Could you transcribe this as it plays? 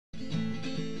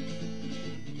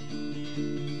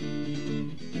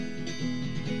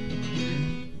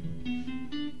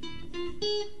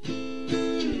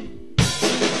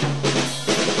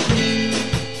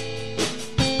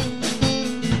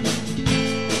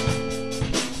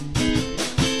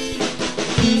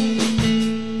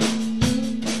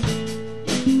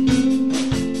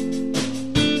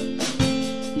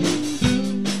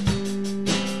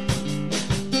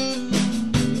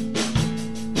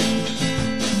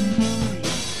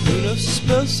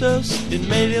explosivos en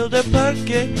medio del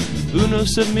parque.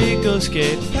 Unos amigos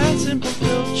que pasan por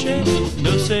coche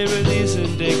no se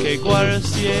realizan de que guarda el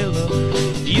cielo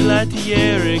y la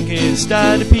tierra en que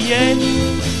está de pie.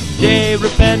 De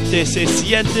repente se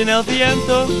siente en el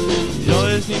viento. No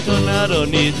es ni tornado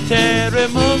ni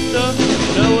terremoto,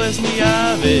 no es ni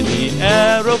ave ni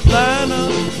aeroplano,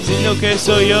 sino que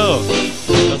soy yo,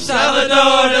 el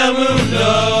salvador del mundo.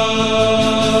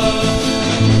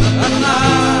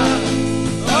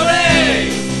 ¡Olé!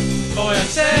 Voy a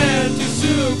ser tu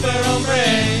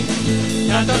superhombre,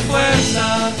 tanta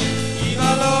fuerza y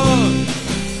valor,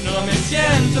 no me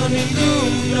siento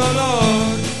ningún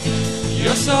dolor.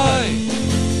 Yo soy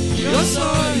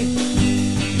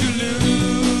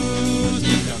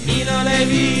camino de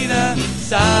vida,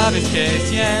 sabes que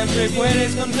siempre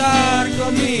puedes contar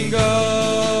conmigo.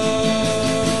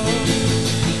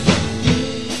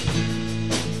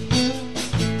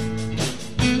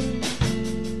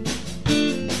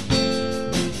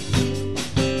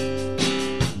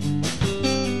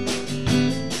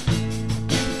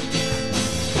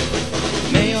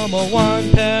 Me llamo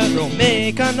Juan, pero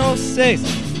me conoces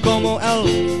como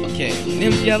el que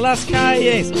limpia las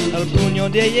calles, el puño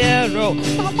de hierro,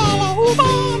 la bala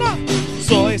humana.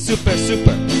 Soy super,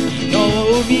 y no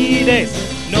lo olvides.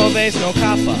 No ves, no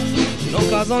capa, no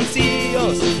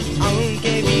calzoncillos,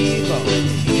 aunque vivo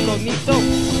incógnito.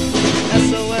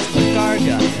 Eso es tu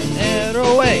carga, el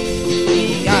héroe.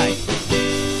 Y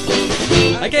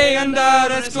hay que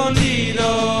andar escondido.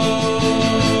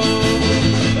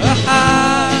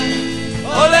 ¡Ajá!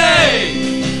 ¡Olé!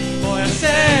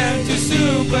 Ser tu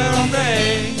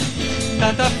superhombre,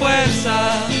 tanta fuerza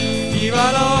y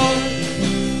valor,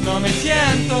 no me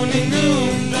siento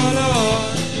ningún dolor.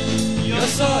 Yo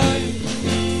soy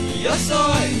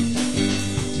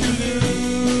tu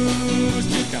luz,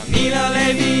 tu camino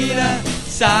de vida,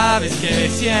 sabes que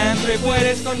siempre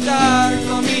puedes contar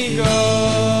conmigo.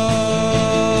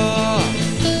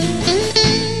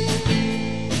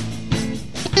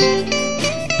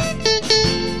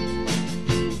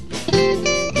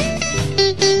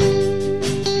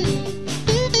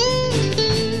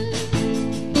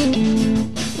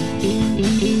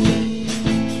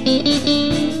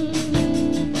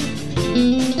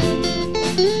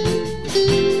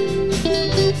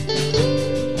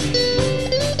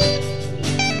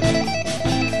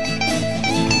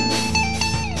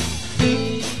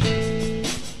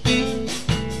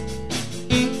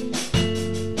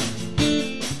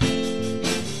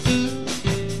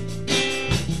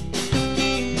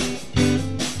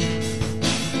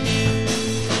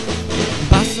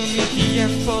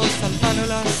 Salvando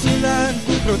la ciudad,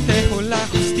 protejo la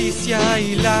justicia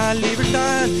y la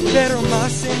libertad, pero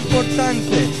más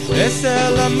importante es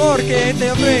el amor que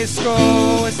te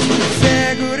ofrezco, es tu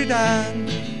seguridad.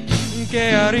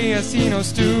 ¿Qué harías si no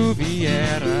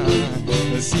estuviera?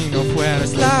 Si no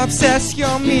fueras la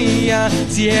obsesión mía.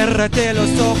 Ciérrate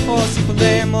los ojos y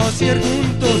podemos ir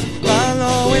juntos,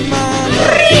 mano en mano,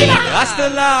 hasta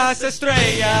las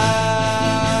estrellas.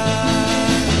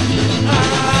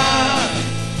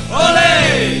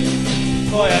 ¡Olé!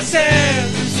 Voy a ser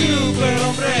tu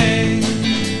superhombre,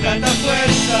 tanta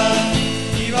fuerza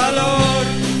y valor,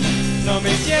 no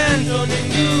me siento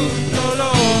ningún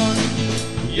dolor.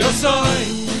 Yo soy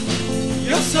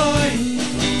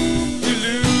tu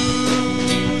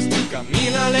luz, tu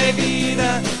camino de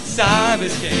vida,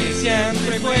 sabes que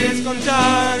siempre puedes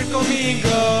contar conmigo.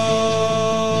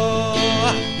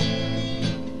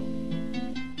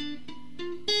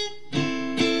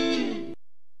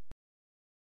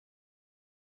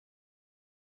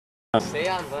 Stay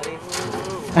on, buddy.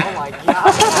 Oh my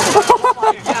god. Oh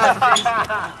my god.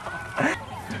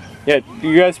 Yeah,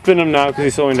 you guys spin him now because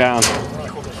he's slowing down.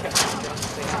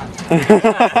 You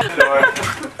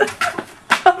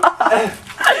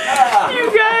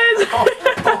guys.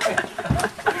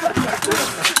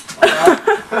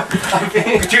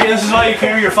 Katrina, this is why you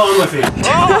carry your phone with you.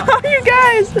 Oh, you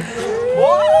guys.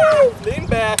 Whoa! Lean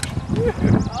back.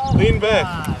 Lean back.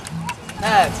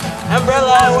 That's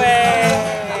umbrella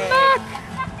way. I'm back.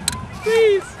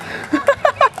 Please.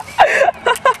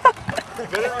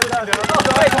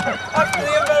 Up to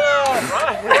the umbrella.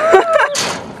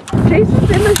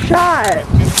 Jason's in the shot.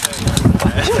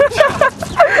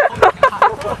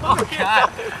 Oh god.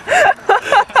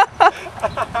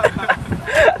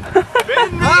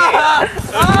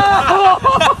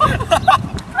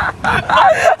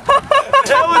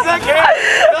 That was that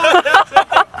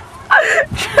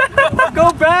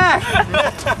Go back!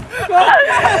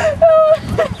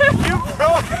 You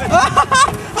broke it!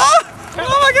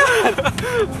 Oh my god!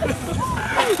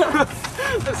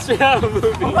 That's straight out of a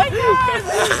movie. Oh my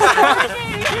god!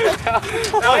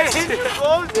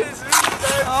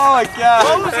 my god.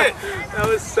 What was it? That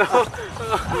was so.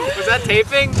 Was that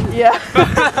taping? Yeah.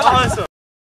 Awesome.